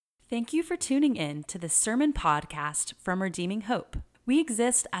Thank you for tuning in to this sermon podcast from Redeeming Hope. We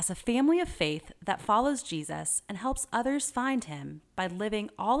exist as a family of faith that follows Jesus and helps others find him by living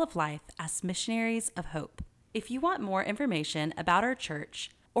all of life as missionaries of hope. If you want more information about our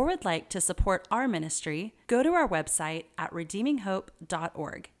church or would like to support our ministry, go to our website at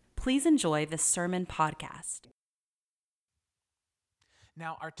redeeminghope.org. Please enjoy this sermon podcast.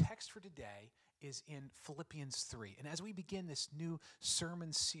 Now, our text for today is in Philippians 3. And as we begin this new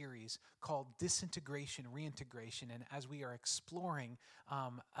sermon series called Disintegration, Reintegration, and as we are exploring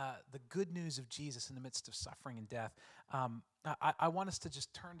the good news of Jesus in the midst of suffering and death, I want us to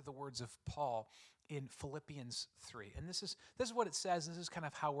just turn to the words of Paul in Philippians 3. And this is what it says. This is kind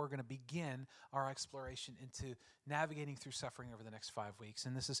of how we're going to begin our exploration into navigating through suffering over the next 5 weeks.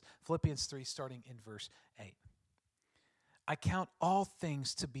 And this is Philippians 3, starting in verse 8. I count all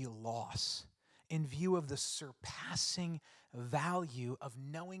things to be loss in view of the surpassing value of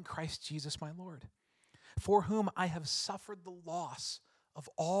knowing Christ Jesus my Lord, for whom I have suffered the loss of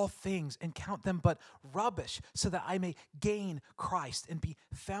all things and count them but rubbish, so that I may gain Christ and be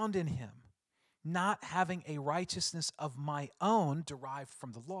found in him, not having a righteousness of my own derived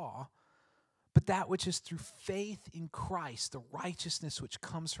from the law, but that which is through faith in Christ, the righteousness which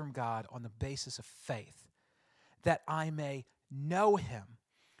comes from God on the basis of faith, that I may know him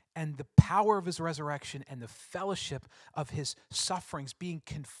and the power of his resurrection and the fellowship of his sufferings, being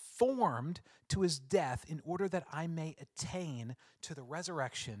conformed to his death, in order that I may attain to the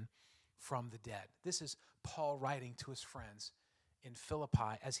resurrection from the dead. This is Paul writing to his friends in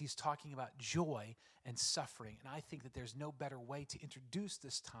Philippi as he's talking about joy and suffering. And I think that there's no better way to introduce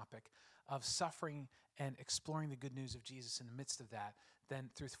this topic of suffering and exploring the good news of Jesus in the midst of that than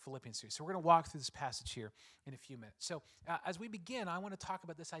through Philippians 3. So we're going to walk through this passage here in a few minutes. So as we begin, I want to talk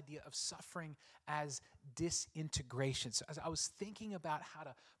about this idea of suffering as disintegration. So as I was thinking about how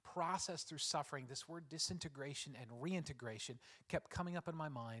to process through suffering, this word disintegration and reintegration kept coming up in my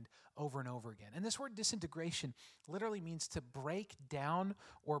mind over and over again. And this word disintegration literally means to break down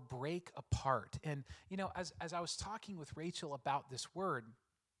or break apart. And, you know, as I was talking with Rachel about this word,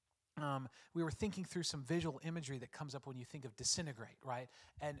 we were thinking through some visual imagery that comes up when you think of disintegrate, right?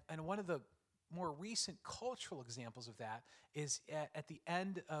 And one of the more recent cultural examples of that is at the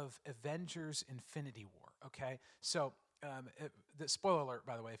end of Avengers Infinity War, okay? So, the spoiler alert,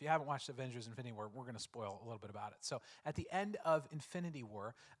 by the way, if you haven't watched Avengers Infinity War, we're going to spoil a little bit about it. So at the end of Infinity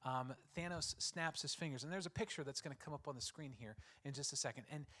War, Thanos snaps his fingers, and there's a picture that's going to come up on the screen here in just a second.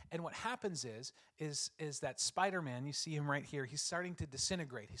 And what happens is that Spider-Man, you see him right here, he's starting to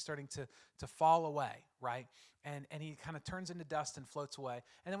disintegrate. He's starting to fall away, right? And he kind of turns into dust and floats away.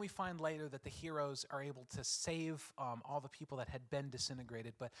 And then we find later that the heroes are able to save all the people that had been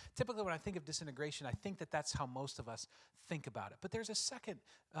disintegrated. But typically when I think of disintegration, I think that that's how most of us think about it. But there's a second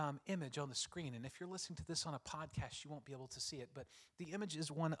image on the screen. And if you're listening to this on a podcast, you won't be able to see it. But the image is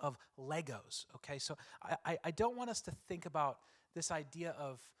one of Legos, okay? So I don't want us to think about this idea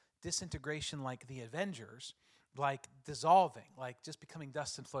of disintegration like the Avengers, like dissolving, like just becoming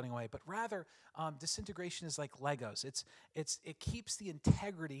dust and floating away, but rather disintegration is like Legos. It keeps the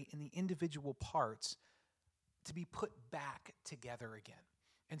integrity in the individual parts to be put back together again.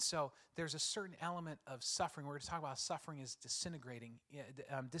 And so there's a certain element of suffering. We're going to talk about suffering is disintegrating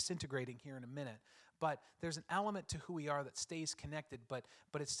here in a minute. But there's an element to who we are that stays connected, but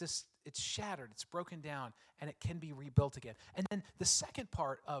it's shattered, it's broken down, and it can be rebuilt again. And then the second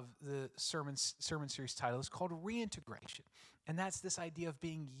part of the sermon series title is called reintegration. And that's this idea of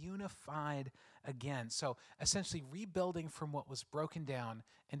being unified again. So essentially rebuilding from what was broken down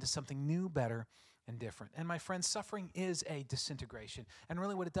into something new, better, and different. And my friends, suffering is a disintegration. And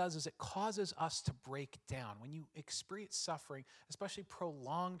really what it does is it causes us to break down. When you experience suffering, especially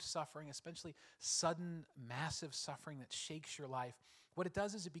prolonged suffering, especially sudden, massive suffering that shakes your life, what it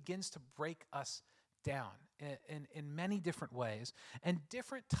does is it begins to break us down in many different ways. And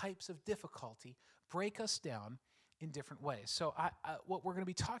different types of difficulty break us down in different ways. So what we're going to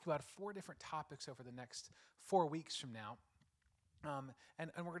be talking about are 4 different topics over the next 4 weeks from now. And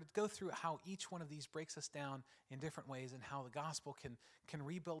we're going to go through how each one of these breaks us down in different ways and how the gospel can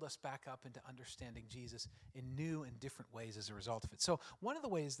rebuild us back up into understanding Jesus in new and different ways as a result of it. So one of the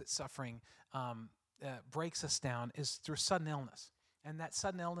ways that suffering breaks us down is through sudden illness. And that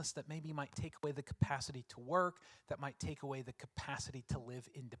sudden illness that maybe might take away the capacity to work, that might take away the capacity to live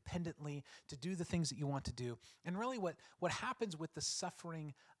independently, to do the things that you want to do. And really what happens with the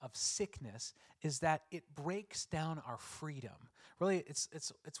suffering of sickness is that it breaks down our freedom. Really,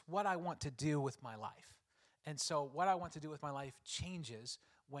 it's what I want to do with my life. And so what I want to do with my life changes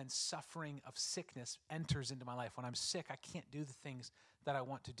when suffering of sickness enters into my life. When I'm sick, I can't do the things that I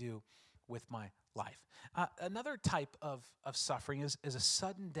want to do with my life. Another type of suffering is a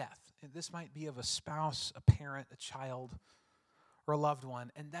sudden death. This might be of a spouse, a parent, a child, or a loved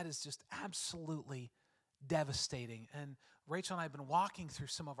one, and that is just absolutely devastating. And Rachel and I have been walking through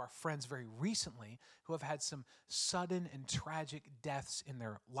some of our friends very recently who have had some sudden and tragic deaths in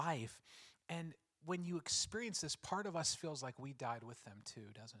their life. And when you experience this, part of us feels like we died with them too,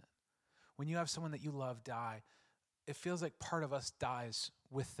 doesn't it? When you have someone that you love die, it feels like part of us dies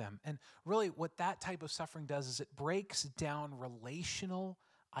with them. And really what that type of suffering does is it breaks down relational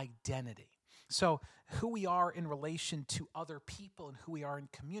identity. So who we are in relation to other people and who we are in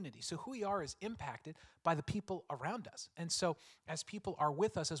community. So who we are is impacted by the people around us. And so as people are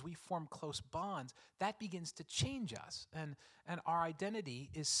with us, as we form close bonds, that begins to change us. And our identity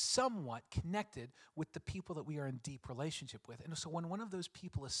is somewhat connected with the people that we are in deep relationship with. And so when one of those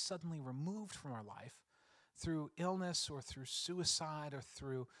people is suddenly removed from our life through illness or through suicide or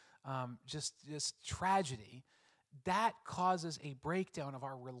through just tragedy, that causes a breakdown of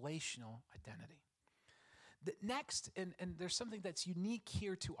our relational identity. The next, and there's something that's unique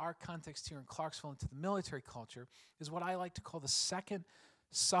here to our context here in Clarksville and to the military culture, is what I like to call the second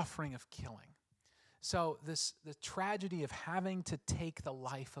suffering of killing. So the tragedy of having to take the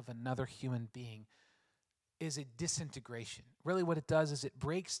life of another human being is a disintegration. Really what it does is it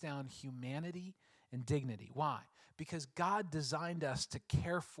breaks down humanity and dignity. Why? Because God designed us to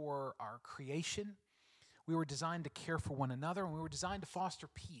care for our creation. We were designed to care for one another, and we were designed to foster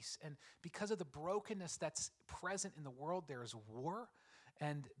peace. And because of the brokenness that's present in the world, there is war.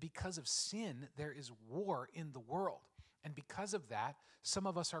 And because of sin, there is war in the world. And because of that, some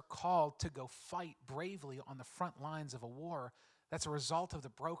of us are called to go fight bravely on the front lines of a war that's a result of the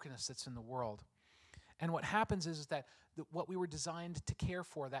brokenness that's in the world. And what happens is that what we were designed to care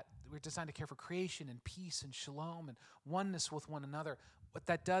for, that we were designed to care for creation and peace and shalom and oneness with one another, what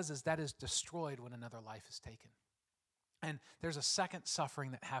that does is that is destroyed when another life is taken. And there's a second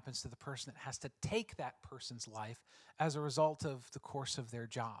suffering that happens to the person that has to take that person's life as a result of the course of their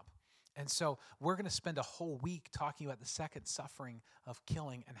job. And so we're going to spend a whole week talking about the second suffering of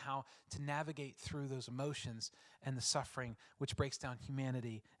killing and how to navigate through those emotions and the suffering which breaks down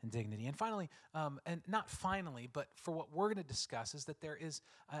humanity and dignity. And finally, and not finally, but for what we're going to discuss is that there is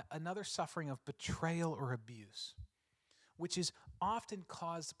another suffering of betrayal or abuse, which is often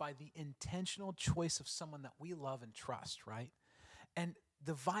caused by the intentional choice of someone that we love and trust, right? And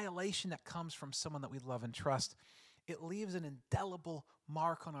the violation that comes from someone that we love and trust, it leaves an indelible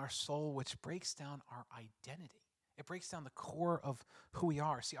mark on our soul, which breaks down our identity. It breaks down the core of who we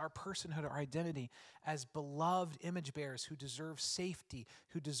are. See, our personhood, our identity as beloved image bearers who deserve safety,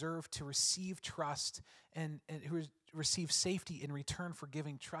 who deserve to receive trust, and who receive safety in return for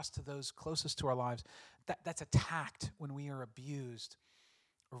giving trust to those closest to our lives, that's attacked when we are abused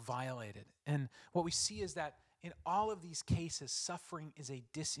or violated. And what we see is that in all of these cases, suffering is a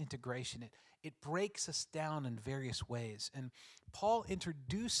disintegration. It breaks us down in various ways. And Paul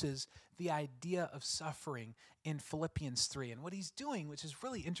introduces the idea of suffering in Philippians 3. And what he's doing, which is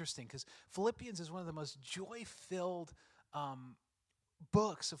really interesting, because Philippians is one of the most joy-filled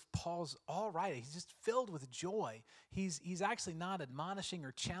books of Paul's all writing. He's just filled with joy. He's actually not admonishing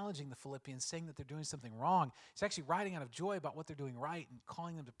or challenging the Philippians, saying that they're doing something wrong. He's actually writing out of joy about what they're doing right and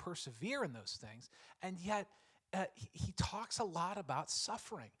calling them to persevere in those things. And yet, he talks a lot about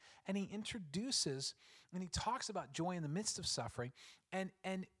suffering, and he introduces and he talks about joy in the midst of suffering. And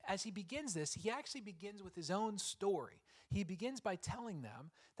as he begins this, he actually begins with his own story. He begins by telling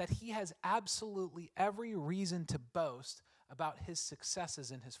them that he has absolutely every reason to boast about his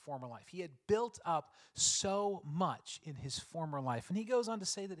successes in his former life. He had built up so much in his former life. And he goes on to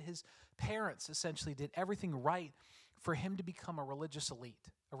say that his parents essentially did everything right for him to become a religious elite,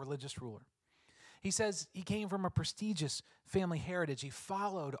 a religious ruler. He says he came from a prestigious family heritage. He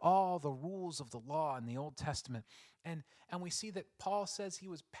followed all the rules of the law in the Old Testament. And we see that Paul says he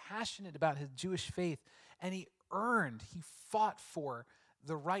was passionate about his Jewish faith, and he fought for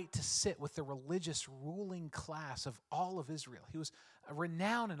the right to sit with the religious ruling class of all of Israel. He was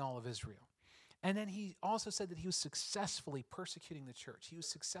renowned in all of Israel. And then he also said that he was successfully persecuting the church. He was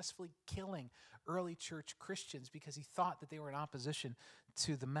successfully killing early church Christians because he thought that they were in opposition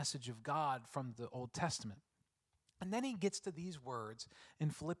to the message of God from the Old Testament. And then he gets to these words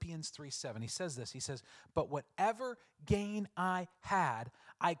in Philippians 3:7. He says this, he says, "But whatever gain I had,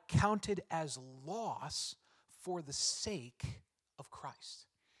 I counted as loss for the sake of Christ."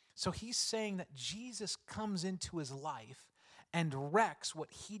 So he's saying that Jesus comes into his life and wrecks what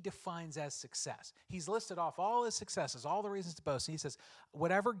he defines as success. He's listed off all his successes, all the reasons to boast. And he says,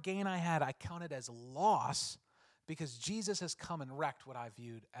 whatever gain I had, I counted as loss because Jesus has come and wrecked what I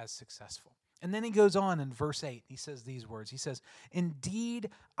viewed as successful. And then he goes on in verse 8. He says these words. He says, "Indeed,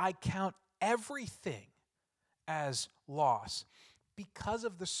 I count everything as loss because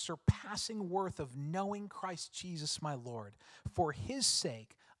of the surpassing worth of knowing Christ Jesus my Lord. For his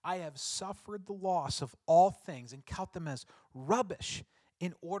sake, I have suffered the loss of all things and count them as rubbish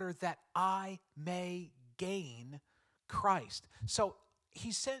in order that I may gain Christ." So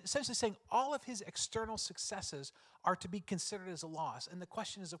he's essentially saying all of his external successes are to be considered as a loss. And the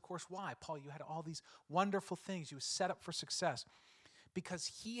question is, of course, why? Paul, you had all these wonderful things. You were set up for success. Because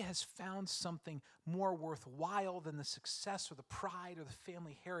he has found something more worthwhile than the success or the pride or the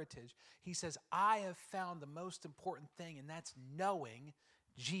family heritage. He says, I have found the most important thing, and that's knowing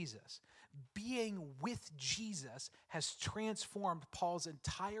Jesus. Being with Jesus has transformed Paul's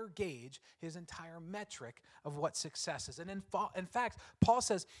entire gauge, his entire metric of what success is. And in fact, Paul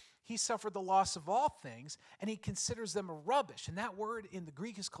says he suffered the loss of all things, and he considers them rubbish. And that word in the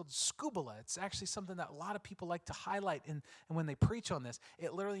Greek is called skubala. It's actually something that a lot of people like to highlight and when they preach on this.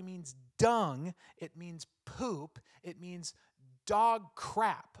 It literally means dung. It means poop. It means dog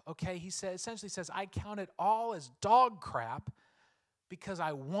crap. Okay, he essentially says, I count it all as dog crap because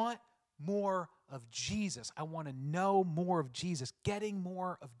I want more of Jesus. I want to know more of Jesus. Getting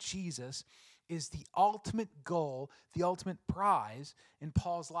more of Jesus is the ultimate goal, the ultimate prize in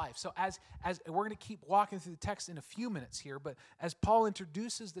Paul's life. So as we're going to keep walking through the text in a few minutes here, but as Paul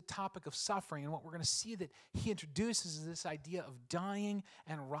introduces the topic of suffering, and what we're going to see that he introduces is this idea of dying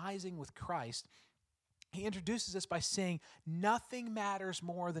and rising with Christ. He introduces this by saying nothing matters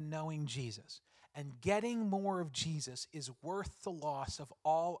more than knowing Jesus. And getting more of Jesus is worth the loss of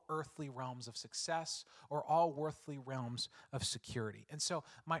all earthly realms of success or all earthly realms of security. And so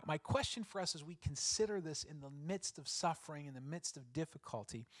my question for us as we consider this in the midst of suffering, in the midst of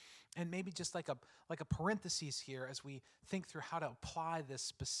difficulty, and maybe just like a parenthesis here as we think through how to apply this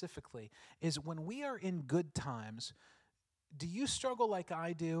specifically, is when we are in good times, do you struggle like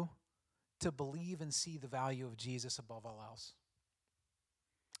I do to believe and see the value of Jesus above all else?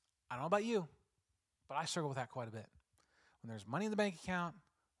 I don't know about you, but I struggle with that quite a bit. When there's money in the bank account,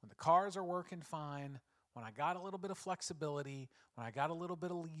 when the cars are working fine, when I got a little bit of flexibility, when I got a little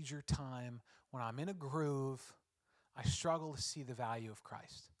bit of leisure time, when I'm in a groove, I struggle to see the value of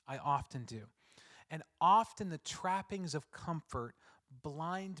Christ. I often do. And often the trappings of comfort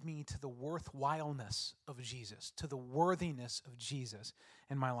blind me to the worthwhileness of Jesus, to the worthiness of Jesus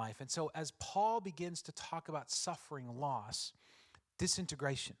in my life. And so as Paul begins to talk about suffering, loss,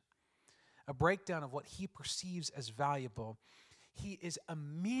 disintegration, a breakdown of what he perceives as valuable, he is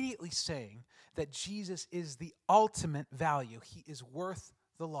immediately saying that Jesus is the ultimate value. He is worth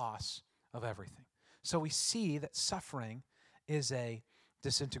the loss of everything. So we see that suffering is a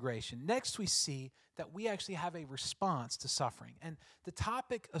disintegration. Next, we see that we actually have a response to suffering. And the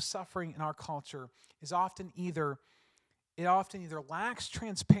topic of suffering in our culture is often either lacks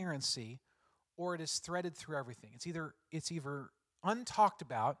transparency or it is threaded through everything. It's either untalked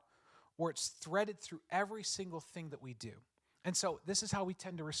about or it's threaded through every single thing that we do. And so this is how we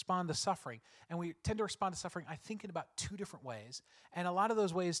tend to respond to suffering. And we tend to respond to suffering, I think, in about two different ways. And a lot of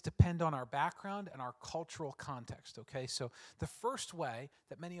those ways depend on our background and our cultural context, okay? So the first way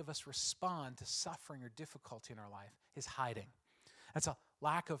that many of us respond to suffering or difficulty in our life is hiding. That's a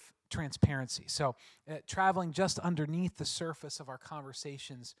lack of transparency. So traveling just underneath the surface of our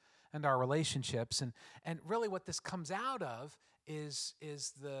conversations and our relationships. And really what this comes out of is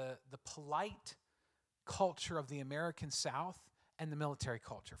the polite culture of the American South and the military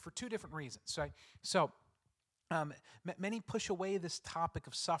culture for two different reasons. So many push away this topic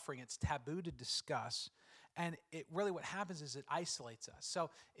of suffering. It's taboo to discuss. And it really what happens is it isolates us. So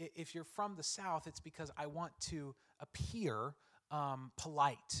if you're from the South, it's because I want to appear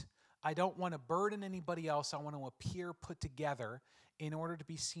polite. I don't want to burden anybody else. I want to appear put together in order to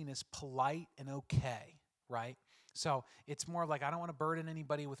be seen as polite and okay, right? So it's more like I don't want to burden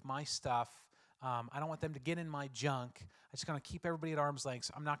anybody with my stuff. I don't want them to get in my junk. I'm just going to keep everybody at arm's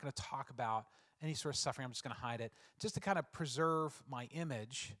length. I'm not going to talk about any sort of suffering. I'm just going to hide it just to kind of preserve my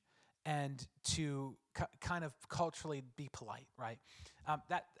image and to kind of culturally be polite, right?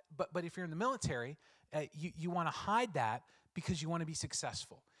 But if you're in the military, you want to hide that because you want to be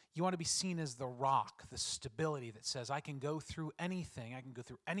successful. You want to be seen as the rock, the stability that says I can go through anything, I can go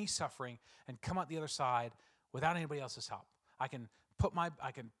through any suffering and come out the other side without anybody else's help. I can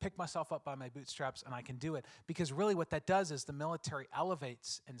pick myself up by my bootstraps and I can do it. Because really what that does is the military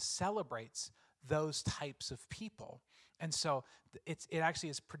elevates and celebrates those types of people. And so it actually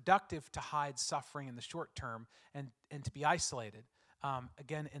is productive to hide suffering in the short term and to be isolated.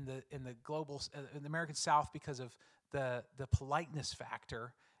 Again, in the global, in the American South, because of the politeness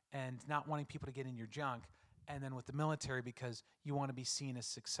factor and not wanting people to get in your junk, and then with the military because you want to be seen as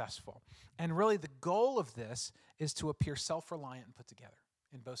successful. And really, the goal of this is to appear self-reliant and put together.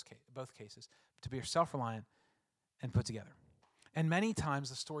 In both cases, to be self-reliant and put together. And many times,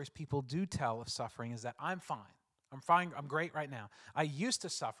 the stories people do tell of suffering is that I'm fine, I'm great right now. I used to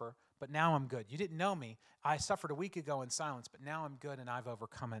suffer, but now I'm good. You didn't know me. I suffered a week ago in silence, but now I'm good and I've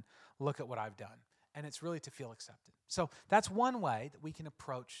overcome it. Look at what I've done. And it's really to feel accepted. So that's one way that we can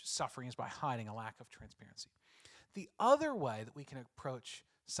approach suffering, is by hiding a lack of transparency. The other way that we can approach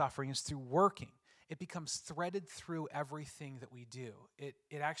suffering is through working. It becomes threaded through everything that we do. It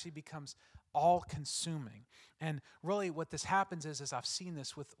actually becomes all-consuming. And really what this happens is I've seen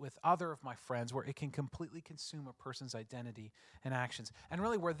this with other of my friends, where it can completely consume a person's identity and actions. And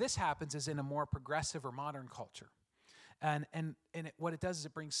really where this happens is in a more progressive or modern culture. And what it does is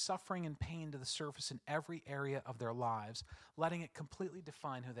it brings suffering and pain to the surface in every area of their lives, letting it completely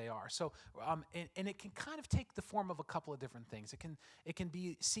define who they are. So, and it can kind of take the form of a couple of different things. It can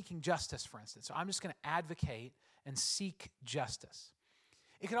be seeking justice, for instance. So I'm just going to advocate and seek justice.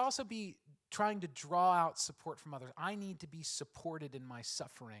 It could also be trying to draw out support from others. I need to be supported in my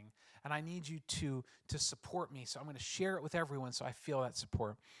suffering, and I need you to support me. So I'm going to share it with everyone so I feel that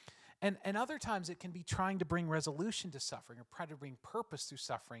support. And other times it can be trying to bring resolution to suffering, or try to bring purpose through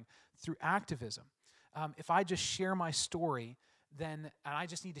suffering through activism. If I just share my story, and I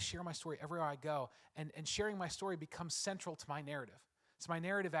just need to share my story everywhere I go, and sharing my story becomes central to my narrative. So my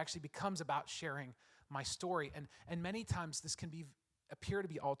narrative actually becomes about sharing my story. And many times this can appear to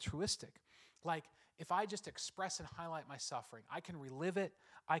be altruistic. Like, if I just express and highlight my suffering, I can relive it,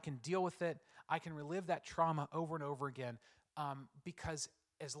 I can deal with it, I can relive that trauma over and over again, because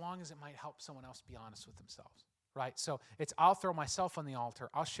as long as it might help someone else be honest with themselves, right? So I'll throw myself on the altar,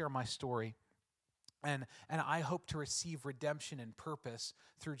 I'll share my story, and I hope to receive redemption and purpose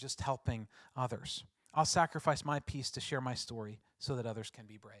through just helping others. I'll sacrifice my peace to share my story so that others can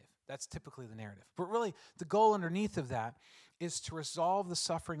be brave. That's typically the narrative. But really, the goal underneath of that is to resolve the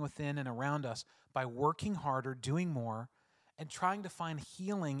suffering within and around us by working harder, doing more, and trying to find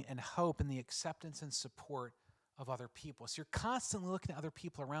healing and hope in the acceptance and support of other people. So you're constantly looking at other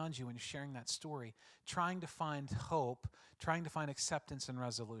people around you and sharing that story, trying to find hope, trying to find acceptance and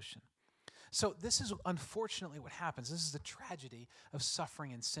resolution. So this is unfortunately what happens. This is the tragedy of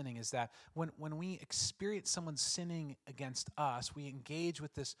suffering and sinning, is that when we experience someone sinning against us, we engage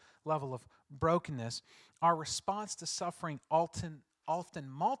with this level of brokenness, our response to suffering often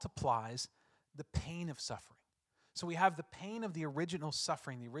multiplies the pain of suffering. So we have the pain of the original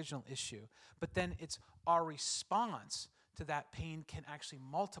suffering, the original issue, but then it's our response to that pain can actually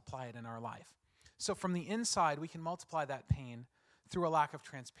multiply it in our life. So from the inside, we can multiply that pain through a lack of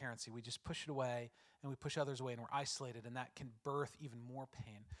transparency. We just push it away, and we push others away, and we're isolated, and that can birth even more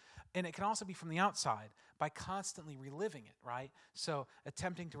pain. And it can also be from the outside by constantly reliving it, right? So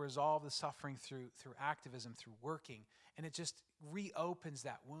attempting to resolve the suffering through activism, through working, and it just reopens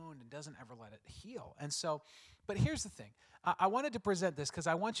that wound and doesn't ever let it heal. And so, but here's the thing. I wanted to present this because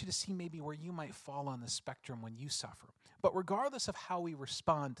I want you to see maybe where you might fall on the spectrum when you suffer. But regardless of how we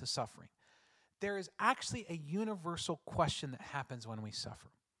respond to suffering, there is actually a universal question that happens when we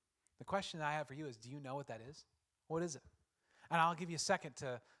suffer. The question that I have for you is, do you know what that is? What is it? And I'll give you a second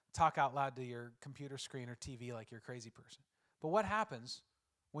to talk out loud to your computer screen or TV like you're a crazy person. But what happens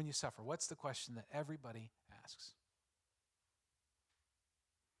when you suffer? What's the question that everybody asks?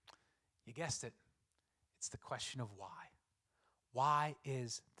 You guessed it. It's the question of why. Why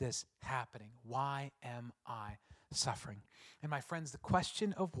is this happening? Why am I suffering? And my friends, the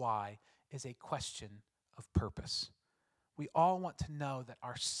question of why is a question of purpose. We all want to know that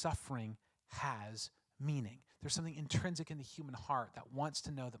our suffering has meaning. There's something intrinsic in the human heart that wants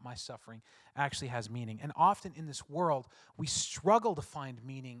to know that my suffering actually has meaning. And often in this world, we struggle to find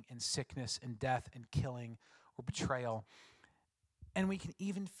meaning in sickness and death and killing or betrayal. And we can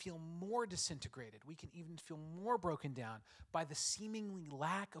even feel more disintegrated. We can even feel more broken down by the seemingly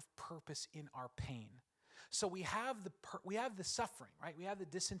lack of purpose in our pain. So we have the suffering, right? We have the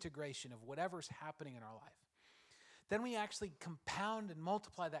disintegration of whatever's happening in our life. Then we actually compound and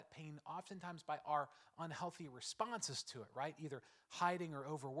multiply that pain oftentimes by our unhealthy responses to it, right? Either hiding or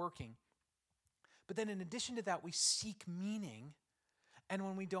overworking. But then in addition to that, we seek meaning. And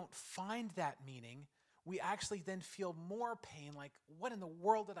when we don't find that meaning, we actually then feel more pain, like, what in the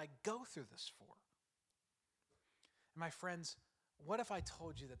world did I go through this for? And my friends, what if I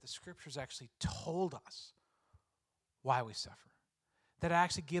told you that the scriptures actually told us why we suffer? that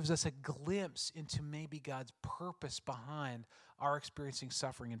actually gives us a glimpse into maybe God's purpose behind our experiencing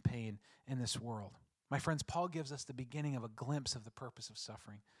suffering and pain in this world. My friends, Paul gives us the beginning of a glimpse of the purpose of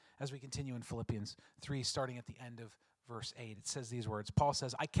suffering as we continue in Philippians 3, starting at the end of verse 8. It says these words. Paul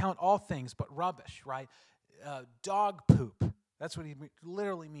says, I count all things but rubbish, right? Dog poop. That's what he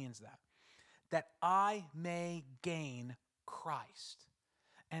literally means that I may gain Christ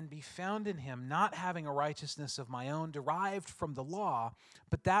and be found in him, not having a righteousness of my own derived from the law,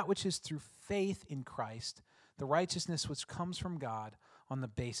 but that which is through faith in Christ, the righteousness which comes from God on the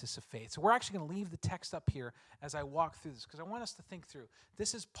basis of faith. So we're actually going to leave the text up here as I walk through this, because I want us to think through.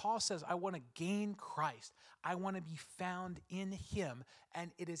 This is, Paul says, I want to gain Christ. I want to be found in him,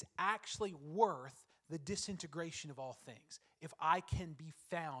 and it is actually worth the disintegration of all things. If I can be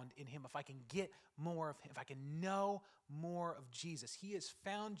found in him, if I can get more of him, if I can know more of Jesus. He has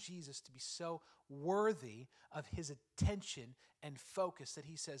found Jesus to be so worthy of his attention and focus that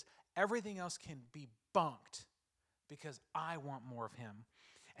he says everything else can be bunked because I want more of him.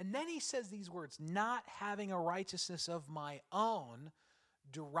 And then he says these words, not having a righteousness of my own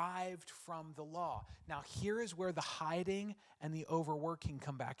derived from the law. Now, here is where the hiding and the overworking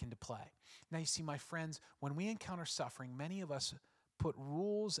come back into play. Now, you see, my friends, when we encounter suffering, many of us put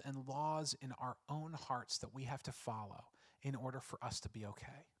rules and laws in our own hearts that we have to follow in order for us to be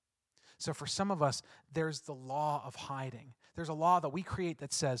okay. So for some of us, there's the law of hiding. There's a law that we create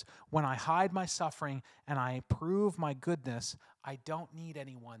that says, when I hide my suffering and I prove my goodness, I don't need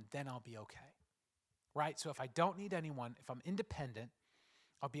anyone, then I'll be okay. Right? So if I don't need anyone, if I'm independent,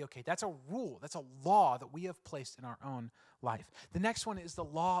 I'll be okay. That's a rule. That's a law that we have placed in our own life. The next one is the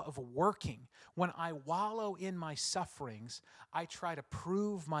law of working. When I wallow in my sufferings, I try to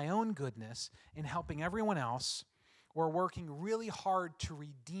prove my own goodness in helping everyone else or working really hard to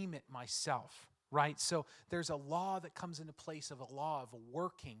redeem it myself, right? So there's a law that comes into place of a law of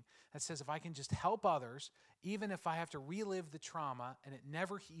working that says if I can just help others, even if I have to relive the trauma and it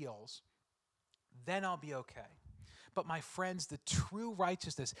never heals, then I'll be okay. But my friends, the true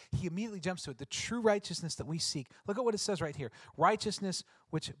righteousness, he immediately jumps to it, the true righteousness that we seek. Look at what it says right here. Righteousness,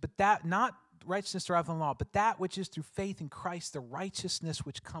 not righteousness derived from the law, but that which is through faith in Christ, the righteousness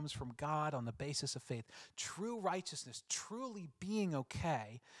which comes from God on the basis of faith. True righteousness, truly being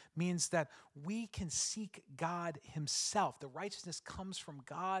okay, means that we can seek God himself. The righteousness comes from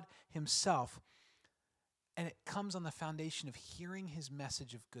God himself, and it comes on the foundation of hearing his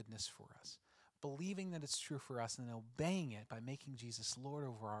message of goodness for us, believing that it's true for us, and then obeying it by making Jesus Lord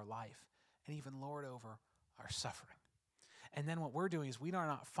over our life and even Lord over our suffering. And then what we're doing is we are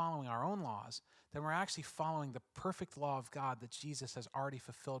not following our own laws, then we're actually following the perfect law of God that Jesus has already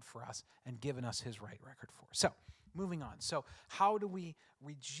fulfilled for us and given us his right record for. So, moving on. So, how do we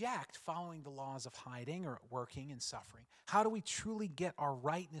reject following the laws of hiding or working and suffering? How do we truly get our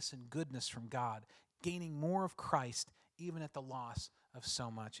rightness and goodness from God, gaining more of Christ even at the loss of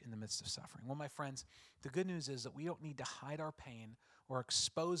so much in the midst of suffering? Well, my friends, the good news is that we don't need to hide our pain or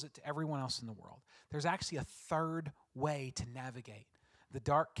expose it to everyone else in the world. There's actually a third way to navigate the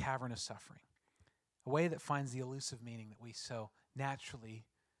dark cavern of suffering, a way that finds the elusive meaning that we so naturally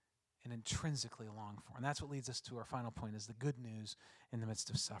and intrinsically long for. And that's what leads us to our final point, is the good news in the midst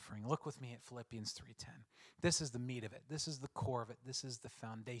of suffering. Look with me at Philippians 3:10. This is the meat of it. This is the core of it. This is the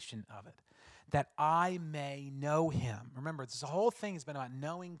foundation of it. That I may know him. Remember, this whole thing has been about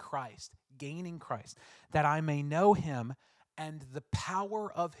knowing Christ, gaining Christ. That I may know him and the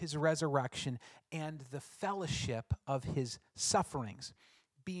power of his resurrection and the fellowship of his sufferings,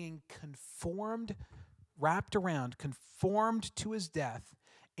 being conformed, wrapped around, conformed to his death,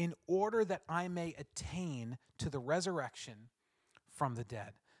 in order that I may attain to the resurrection from the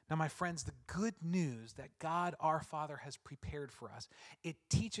dead. Now, my friends, the good news that God our Father has prepared for us, it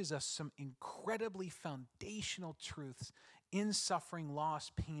teaches us some incredibly foundational truths in suffering,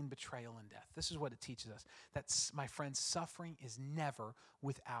 loss, pain, betrayal, and death. This is what it teaches us. That, my friends, suffering is never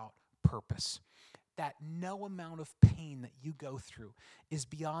without purpose. That no amount of pain that you go through is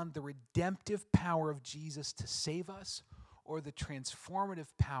beyond the redemptive power of Jesus to save us or the transformative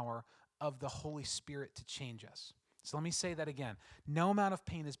power of the Holy Spirit to change us. So let me say that again. No amount of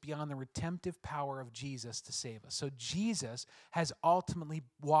pain is beyond the redemptive power of Jesus to save us. So Jesus has ultimately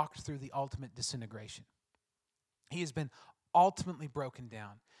walked through the ultimate disintegration. He has been ultimately broken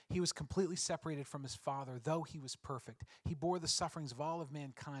down. He was completely separated from his Father, though he was perfect. He bore the sufferings of all of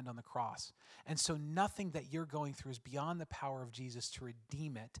mankind on the cross. And so nothing that you're going through is beyond the power of Jesus to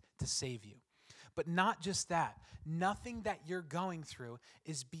redeem it, to save you. But not just that. Nothing that you're going through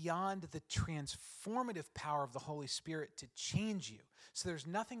is beyond the transformative power of the Holy Spirit to change you. So there's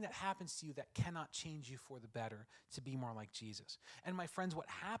nothing that happens to you that cannot change you for the better to be more like Jesus. And my friends, what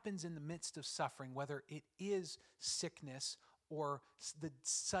happens in the midst of suffering, whether it is sickness or the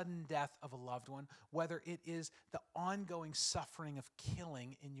sudden death of a loved one, whether it is the ongoing suffering of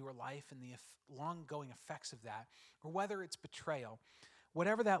killing in your life and the ongoing effects of that, or whether it's betrayal,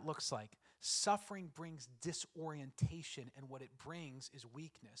 whatever that looks like, suffering brings disorientation, and what it brings is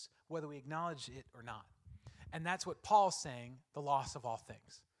weakness, whether we acknowledge it or not. And that's what Paul's saying, the loss of all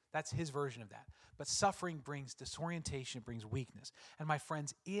things. That's his version of that. But suffering brings disorientation, it brings weakness. And my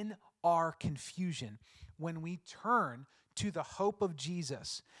friends, in our confusion, when we turn to the hope of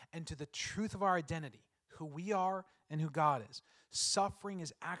Jesus and to the truth of our identity, who we are and who God is, suffering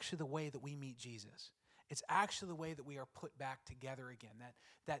is actually the way that we meet Jesus. It's actually the way that we are put back together again,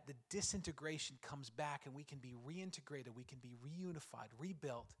 that the disintegration comes back and we can be reintegrated, we can be reunified,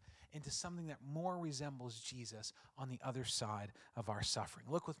 rebuilt into something that more resembles Jesus on the other side of our suffering.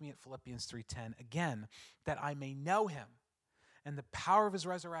 Look with me at Philippians 3:10. Again, that I may know him and the power of his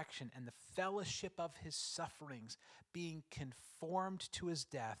resurrection and the fellowship of his sufferings, being conformed to his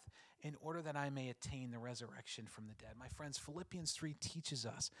death, in order that I may attain the resurrection from the dead. My friends, Philippians 3 teaches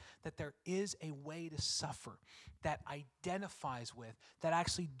us that there is a way to suffer that identifies with, that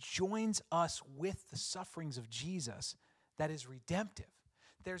actually joins us with the sufferings of Jesus, that is redemptive.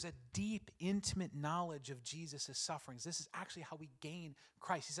 There's a deep, intimate knowledge of Jesus' sufferings. This is actually how we gain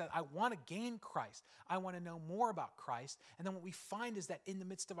Christ. He said, I want to gain Christ. I want to know more about Christ. And then what we find is that in the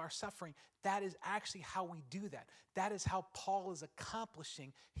midst of our suffering, that is actually how we do that. That is how Paul is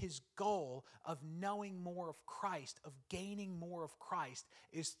accomplishing his goal of knowing more of Christ, of gaining more of Christ,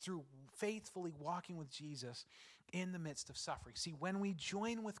 is through faithfully walking with Jesus in the midst of suffering. See, when we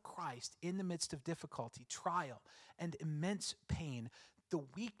join with Christ in the midst of difficulty, trial, and immense pain, the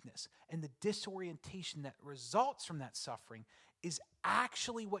weakness and the disorientation that results from that suffering is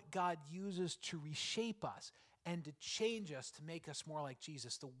actually what God uses to reshape us and to change us, to make us more like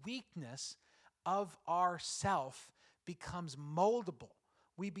Jesus. The weakness of ourself becomes moldable.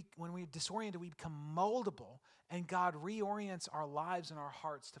 When we're disoriented, we become moldable, and God reorients our lives and our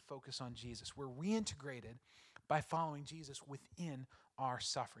hearts to focus on Jesus. We're reintegrated by following Jesus within our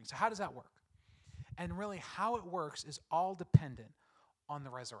suffering. So how does that work? And really, how it works is all dependent on the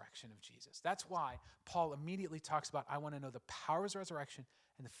resurrection of Jesus. That's why Paul immediately talks about, I want to know the power of his resurrection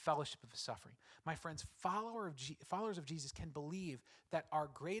and the fellowship of his suffering. My friends, followers of Jesus can believe that our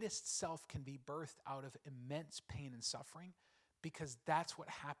greatest self can be birthed out of immense pain and suffering, because that's what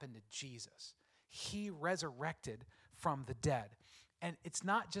happened to Jesus. He resurrected from the dead. And it's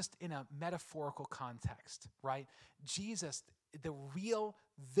not just in a metaphorical context, right? Jesus, the real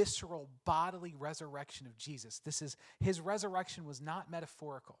visceral bodily resurrection of Jesus. His resurrection was not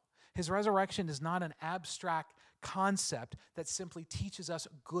metaphorical. His resurrection is not an abstract concept that simply teaches us a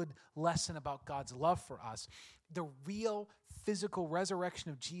good lesson about God's love for us. The real physical resurrection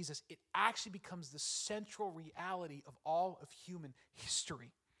of Jesus, it actually becomes the central reality of all of human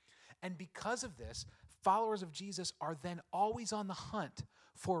history. And because of this, followers of Jesus are then always on the hunt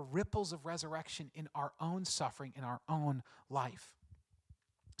for ripples of resurrection in our own suffering, in our own life.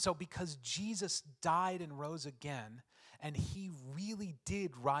 So because Jesus died and rose again, and he really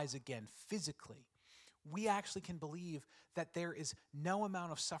did rise again physically, we actually can believe that there is no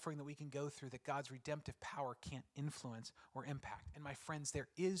amount of suffering that we can go through that God's redemptive power can't influence or impact. And my friends, there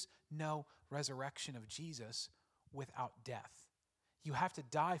is no resurrection of Jesus without death. You have to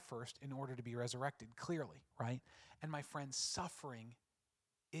die first in order to be resurrected, clearly, right? And my friends, suffering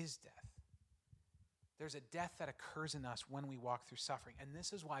is death. There's a death that occurs in us when we walk through suffering. And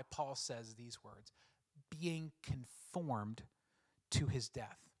this is why Paul says these words, being conformed to his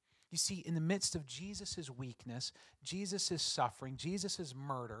death. You see, in the midst of Jesus' weakness, Jesus' suffering, Jesus'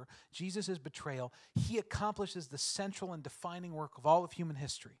 murder, Jesus' betrayal, he accomplishes the central and defining work of all of human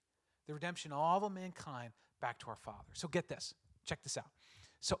history, the redemption of all of mankind back to our Father. So get this. Check this out.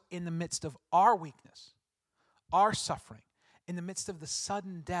 So in the midst of our weakness, our suffering, in the midst of the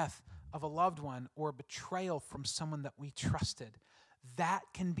sudden death of a loved one or betrayal from someone that we trusted, that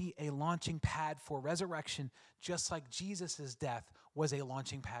can be a launching pad for resurrection, just like Jesus' death was a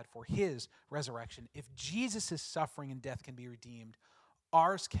launching pad for his resurrection. If Jesus' suffering and death can be redeemed,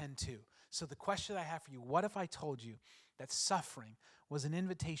 ours can too. So the question I have for you, what if I told you that suffering was an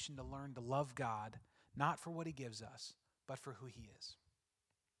invitation to learn to love God, not for what he gives us, but for who he is?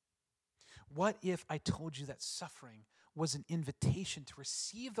 What if I told you that suffering was an invitation to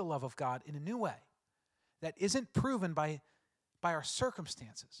receive the love of God in a new way that isn't proven by our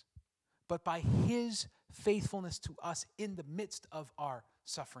circumstances, but by his faithfulness to us in the midst of our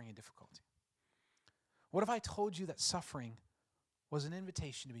suffering and difficulty. What if I told you that suffering was an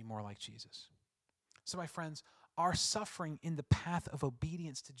invitation to be more like Jesus? So my friends, our suffering in the path of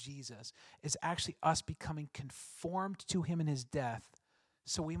obedience to Jesus is actually us becoming conformed to him in his death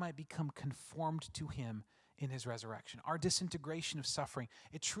so we might become conformed to him in his resurrection. Our disintegration of suffering,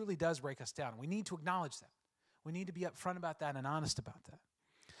 it truly does break us down. We need to acknowledge that. We need to be upfront about that and honest about that.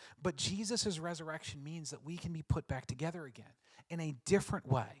 But Jesus' resurrection means that we can be put back together again in a different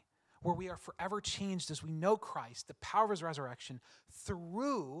way, where we are forever changed as we know Christ, the power of his resurrection,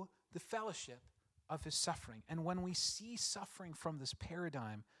 through the fellowship of his suffering. And when we see suffering from this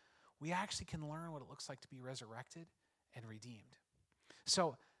paradigm, we actually can learn what it looks like to be resurrected and redeemed.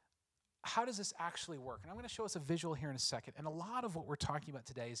 So how does this actually work? And I'm going to show us a visual here in a second. And a lot of what we're talking about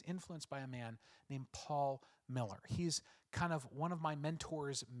today is influenced by a man named Paul Miller. He's kind of one of my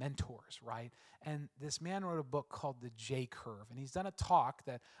mentors, right? And this man wrote a book called The J Curve. And he's done a talk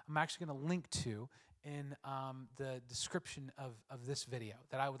that I'm actually going to link to in the description of this video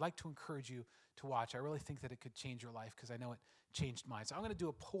that I would like to encourage you to watch. I really think that it could change your life because I know it changed mine. So I'm going to do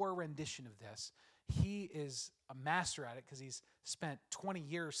a poor rendition of this. He is a master at it because he's spent 20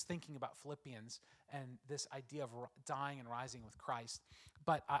 years thinking about Philippians and this idea of dying and rising with Christ.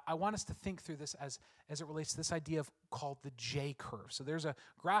 But I want us to think through this as it relates to this idea of called the J curve. So there's a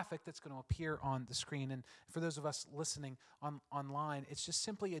graphic that's going to appear on the screen. And for those of us listening online, it's just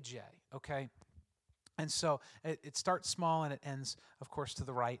simply a J, okay? And so it starts small and it ends, of course, to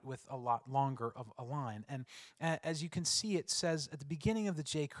the right with a lot longer of a line. And as you can see, it says at the beginning of the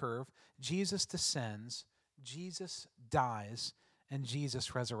J curve, Jesus descends, Jesus dies, and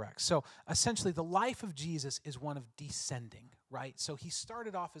Jesus resurrects. So essentially, the life of Jesus is one of descending, right? So he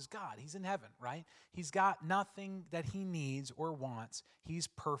started off as God. He's in heaven, right? He's got nothing that he needs or wants. He's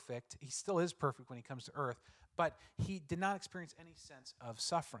perfect. He still is perfect when he comes to earth. But he did not experience any sense of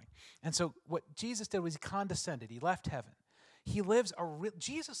suffering. And so what Jesus did was he condescended. He left heaven.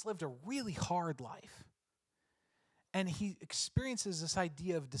 Jesus lived a really hard life. And he experiences this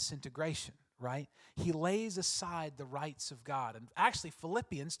idea of disintegration, right? He lays aside the rights of God. And actually,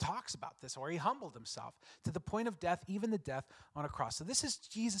 Philippians talks about this, where he humbled himself to the point of death, even the death on a cross. So this is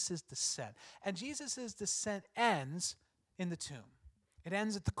Jesus' descent. And Jesus' descent ends in the tomb. It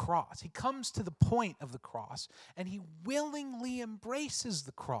ends at the cross. He comes to the point of the cross, and he willingly embraces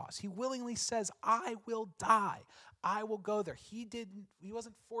the cross. He willingly says, I will die. I will go there. He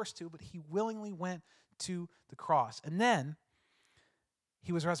wasn't forced to, but he willingly went to the cross. And then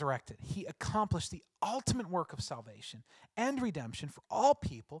he was resurrected. He accomplished the ultimate work of salvation and redemption for all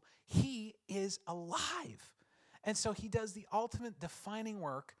people. He is alive. And so he does the ultimate defining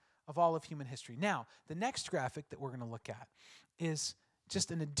work of all of human history. Now, the next graphic that we're going to look at is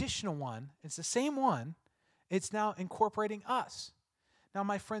just an additional one. It's the same one. It's now incorporating us. Now,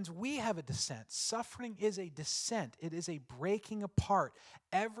 my friends, we have a descent. Suffering is a descent. It is a breaking apart.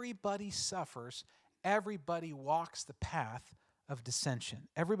 Everybody suffers. Everybody walks the path of dissension.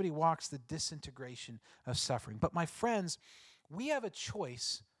 Everybody walks the disintegration of suffering. But my friends, we have a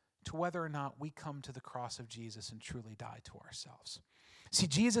choice to whether or not we come to the cross of Jesus and truly die to ourselves. See,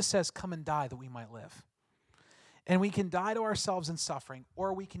 Jesus says, come and die that we might live. And we can die to ourselves in suffering,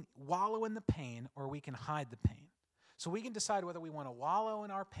 or we can wallow in the pain, or we can hide the pain. So we can decide whether we want to wallow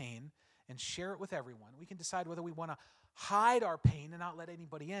in our pain and share it with everyone. We can decide whether we want to hide our pain and not let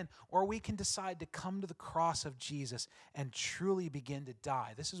anybody in, or we can decide to come to the cross of Jesus and truly begin to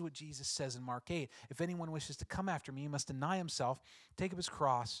die. This is what Jesus says in Mark 8. If anyone wishes to come after me, he must deny himself, take up his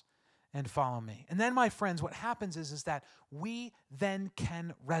cross, and follow me. And then, my friends, what happens is that we then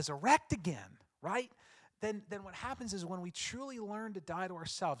can resurrect again, right? Then what happens is when we truly learn to die to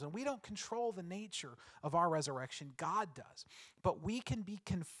ourselves, and we don't control the nature of our resurrection, God does. But we can be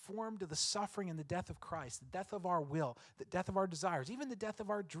conformed to the suffering and the death of Christ, the death of our will, the death of our desires, even the death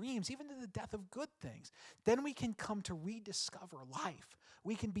of our dreams, even to the death of good things. Then we can come to rediscover life.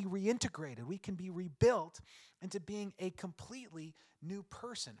 We can be reintegrated. We can be rebuilt into being a completely new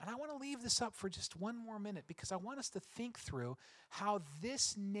person. And I want to leave this up for just one more minute because I want us to think through how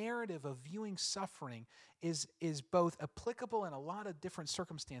this narrative of viewing suffering is both applicable in a lot of different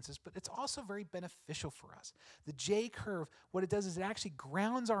circumstances, but it's also very beneficial for us. The J curve, what it does is it actually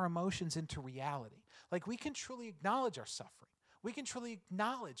grounds our emotions into reality. Like we can truly acknowledge our suffering. We can truly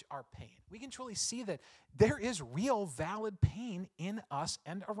acknowledge our pain. We can truly see that there is real, valid pain in us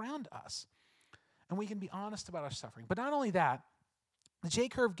and around us. And we can be honest about our suffering. But not only that, the J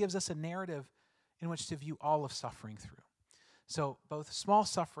curve gives us a narrative in which to view all of suffering through. So both small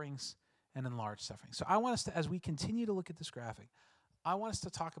sufferings and enlarged suffering. So I want us to, as we continue to look at this graphic, I want us to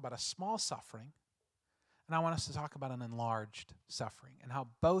talk about a small suffering, and I want us to talk about an enlarged suffering, and how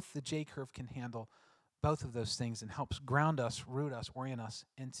both the J curve can handle both of those things and helps ground us, root us, orient us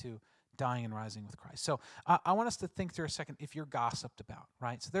into dying and rising with Christ. So I want us to think through a second if you're gossiped about,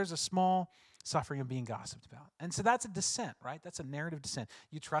 right? So there's a small suffering of being gossiped about. And so that's a descent, right? That's a narrative descent.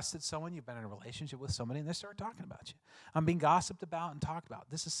 You trusted someone, you've been in a relationship with somebody, and they start talking about you. I'm being gossiped about and talked about.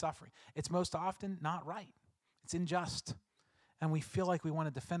 This is suffering. It's most often not right. It's unjust. And we feel like we want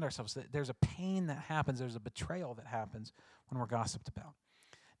to defend ourselves. There's a pain that happens. There's a betrayal that happens when we're gossiped about.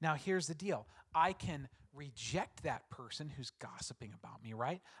 Now, here's the deal. I can reject that person who's gossiping about me,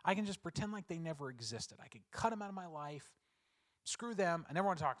 right? I can just pretend like they never existed. I can cut them out of my life, screw them, I never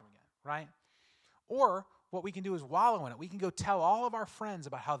want to talk to them again, right? Or what we can do is wallow in it. We can go tell all of our friends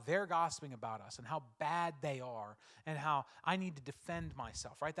about how they're gossiping about us and how bad they are and how I need to defend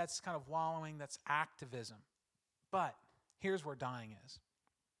myself, right? That's kind of wallowing. That's activism. But here's where dying is.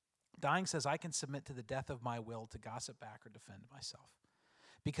 Dying says I can submit to the death of my will to gossip back or defend myself.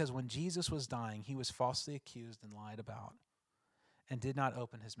 Because when Jesus was dying, he was falsely accused and lied about and did not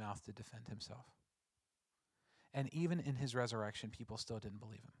open his mouth to defend himself. And even in his resurrection, people still didn't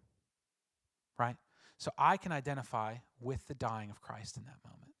believe him, right? So I can identify with the dying of Christ in that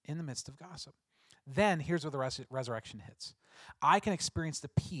moment, in the midst of gossip. Then here's where the resurrection hits. I can experience the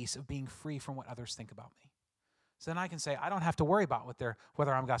peace of being free from what others think about me. So then I can say, I don't have to worry about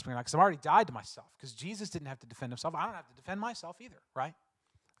whether I'm gossiping or not, because I've already died to myself. Because Jesus didn't have to defend himself. I don't have to defend myself either, right?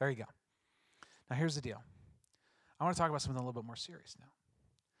 There you go. Now here's the deal. I want to talk about something a little bit more serious now.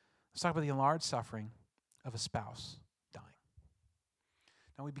 Let's talk about the enlarged suffering of a spouse dying.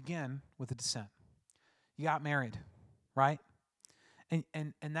 Now we begin with the descent. You got married, right? And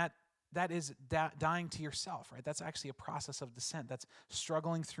that is dying to yourself, right? That's actually a process of descent. That's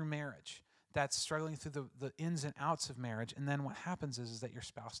struggling through marriage. That's struggling through the ins and outs of marriage. And then what happens is that your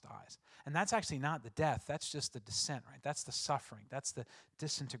spouse dies. And that's actually not the death. That's just the descent, right? That's the suffering. That's the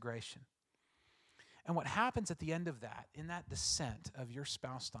disintegration. And what happens at the end of that, in that descent of your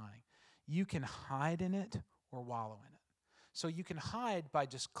spouse dying, you can hide in it or wallow in it. So you can hide by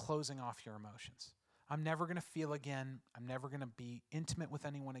just closing off your emotions. I'm never going to feel again. I'm never going to be intimate with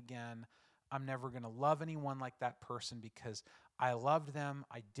anyone again. I'm never going to love anyone like that person because I loved them,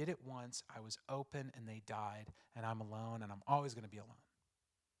 I did it once, I was open, and they died, and I'm alone, and I'm always going to be alone.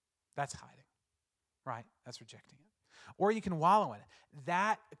 That's hiding, right? That's rejecting it. Or you can wallow in it.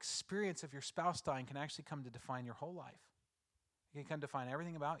 That experience of your spouse dying can actually come to define your whole life. It can come to define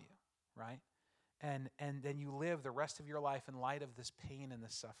everything about you, right? And then you live the rest of your life in light of this pain and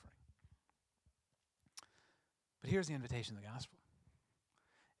this suffering. But here's the invitation of the gospel.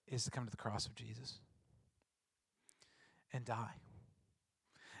 Is to come to the cross of Jesus and die.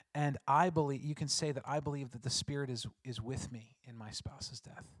 And I believe, you can say that I believe that the Spirit is with me in my spouse's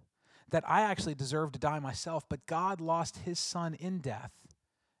death. That I actually deserve to die myself, but God lost his son in death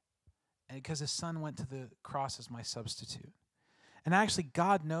because his son went to the cross as my substitute. And actually,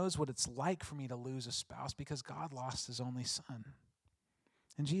 God knows what it's like for me to lose a spouse because God lost his only son.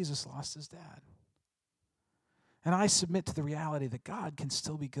 And Jesus lost his dad. And I submit to the reality that God can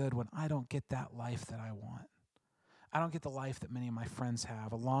still be good when I don't get that life that I want. I don't get the life that many of my friends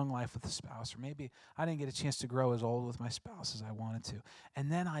have, a long life with a spouse, or maybe I didn't get a chance to grow as old with my spouse as I wanted to.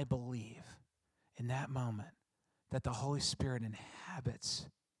 And then I believe in that moment that the Holy Spirit inhabits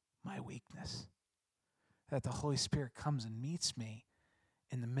my weakness, that the Holy Spirit comes and meets me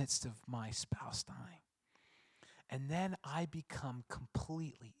in the midst of my spouse dying. And then I become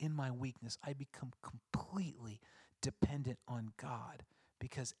completely, in my weakness, I become completely dependent on God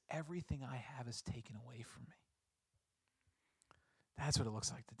because everything I have is taken away from me. That's what it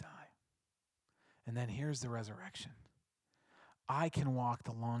looks like to die. And then here's the resurrection. I can walk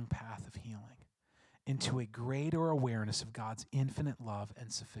the long path of healing into a greater awareness of God's infinite love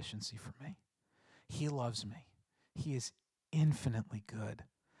and sufficiency for me. He loves me. He is infinitely good.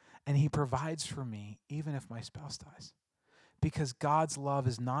 And he provides for me even if my spouse dies. Because God's love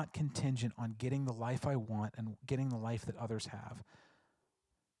is not contingent on getting the life I want and getting the life that others have.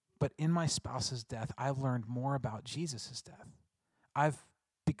 But in my spouse's death, I've learned more about Jesus' death. I've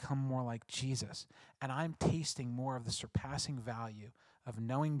become more like Jesus. And I'm tasting more of the surpassing value of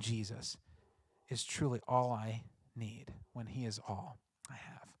knowing Jesus is truly all I need when he is all I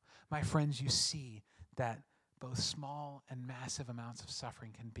have. My friends, you see that both small and massive amounts of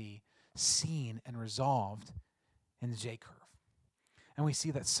suffering can be seen and resolved in the J curve. And we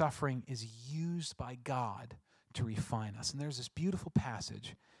see that suffering is used by God to refine us. And there's this beautiful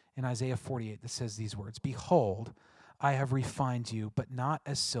passage in Isaiah 48 that says these words, "Behold, I have refined you, but not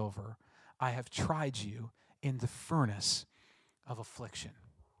as silver. I have tried you in the furnace of affliction.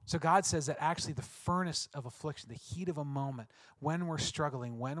 So God says that actually the furnace of affliction, the heat of a moment, when we're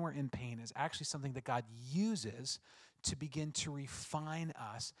struggling, when we're in pain, is actually something that God uses to begin to refine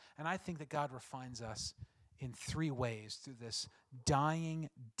us. And I think that God refines us in three ways through this dying,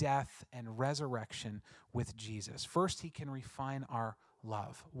 death, and resurrection with Jesus. First, he can refine our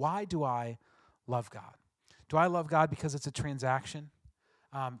love. Why do I love God? Do I love God because it's a transaction?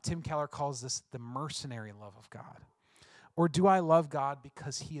 Tim Keller calls this the mercenary love of God. Or do I love God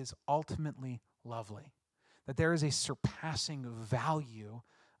because he is ultimately lovely? That there is a surpassing value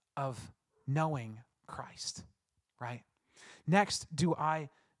of knowing Christ, right? Next,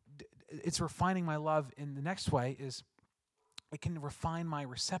 it's refining my love in the next way is it can refine my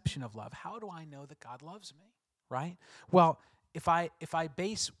reception of love. How do I know that God loves me, right? Well, if I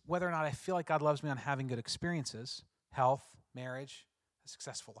base whether or not I feel like God loves me on having good experiences, health, marriage, a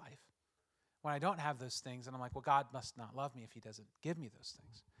successful life, when I don't have those things, and I'm like, well, God must not love me if he doesn't give me those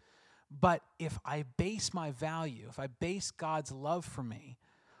things. But if I base my value, if I base God's love for me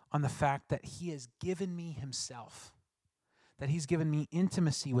on the fact that he has given me himself, that he's given me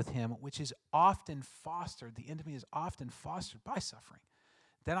intimacy with him, which is often fostered, the intimacy is often fostered by suffering,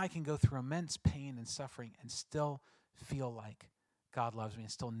 then I can go through immense pain and suffering and still feel like God loves me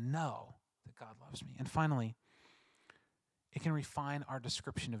and still know that God loves me. And finally, it can refine our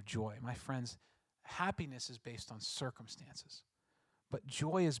description of joy. My friends, happiness is based on circumstances, but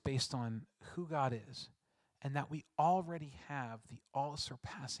joy is based on who God is and that we already have the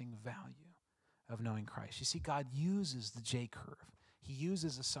all-surpassing value of knowing Christ. You see, God uses the J curve. He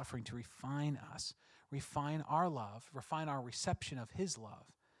uses the suffering to refine us, refine our love, refine our reception of his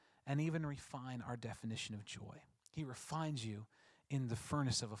love, and even refine our definition of joy. He refines you in the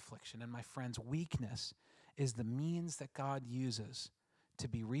furnace of affliction. And my friends, weakness is the means that God uses to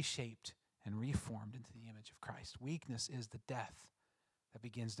be reshaped and reformed into the image of Christ. Weakness is the death that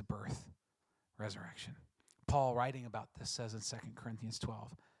begins to birth resurrection. Paul, writing about this, says in 2 Corinthians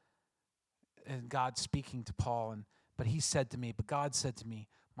 12, and God speaking to Paul, but God said to me,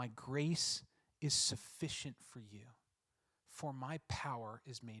 my grace is sufficient for you, for my power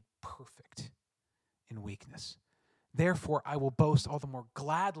is made perfect in weakness. Therefore, I will boast all the more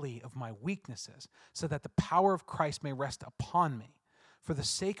gladly of my weaknesses, so that the power of Christ may rest upon me. For the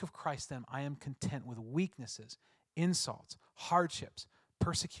sake of Christ, then, I am content with weaknesses, insults, hardships,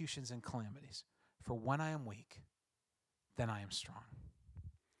 persecutions, and calamities. For when I am weak, then I am strong.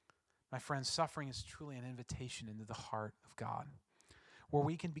 My friends, suffering is truly an invitation into the heart of God, where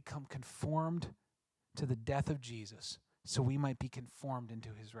we can become conformed to the death of Jesus so we might be conformed into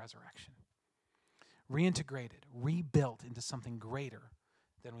his resurrection. Reintegrated, rebuilt into something greater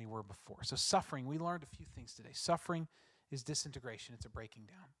than we were before. So suffering, we learned a few things today. Suffering is disintegration. It's a breaking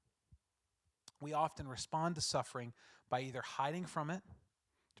down. We often respond to suffering by either hiding from it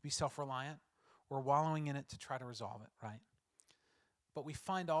to be self-reliant or wallowing in it to try to resolve it, right? But we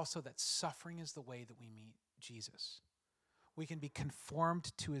find also that suffering is the way that we meet Jesus. We can be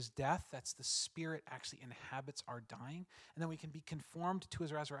conformed to his death. That's the Spirit actually inhabits our dying. And then we can be conformed to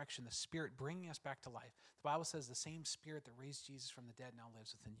his resurrection, the Spirit bringing us back to life. The Bible says the same Spirit that raised Jesus from the dead now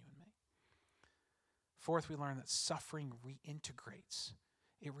lives within you and me. Fourth, we learn that suffering reintegrates.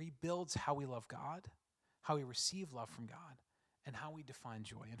 It rebuilds how we love God, how we receive love from God, and how we define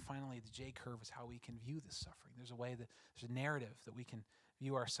joy. And finally, the J curve is how we can view this suffering. There's a narrative that we can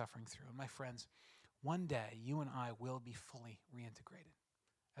view our suffering through. And my friends, one day, you and I will be fully reintegrated.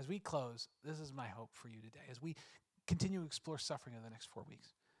 As we close, this is my hope for you today. As we continue to explore suffering over the next 4 weeks,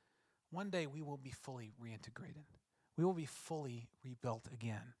 one day we will be fully reintegrated. We will be fully rebuilt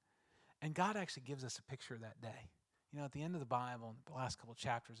again. And God actually gives us a picture of that day. You know, at the end of the Bible, in the last couple of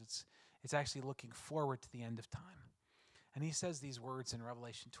chapters, it's actually looking forward to the end of time. And he says these words in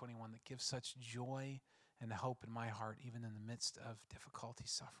Revelation 21 that give such joy and hope in my heart, even in the midst of difficulty,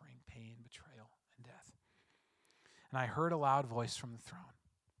 suffering, pain, betrayal, and death. And I heard a loud voice from the throne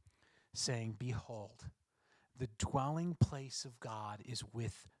saying, behold, the dwelling place of God is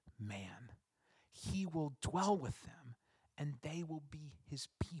with man. He will dwell with them, and they will be his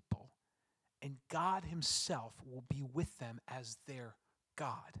people. And God himself will be with them as their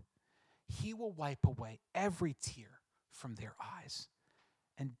God. He will wipe away every tear from their eyes,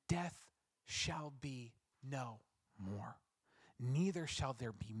 and death shall be no more. Neither shall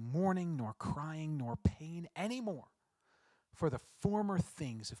there be mourning, nor crying, nor pain anymore, for the former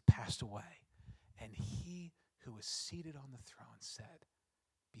things have passed away. And he who is seated on the throne said,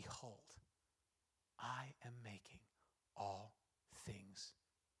 behold, I am making all things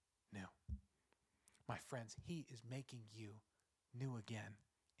new. My friends, he is making you new again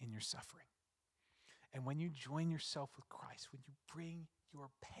in your suffering. And when you join yourself with Christ, when you bring your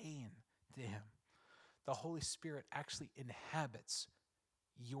pain to him, the Holy Spirit actually inhabits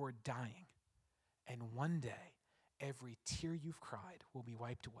your dying. And one day, every tear you've cried will be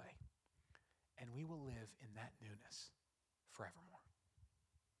wiped away. And we will live in that newness forevermore.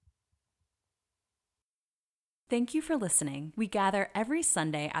 Thank you for listening. We gather every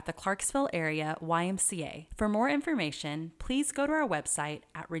Sunday at the Clarksville area YMCA. For more information, please go to our website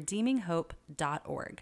at redeeminghope.org.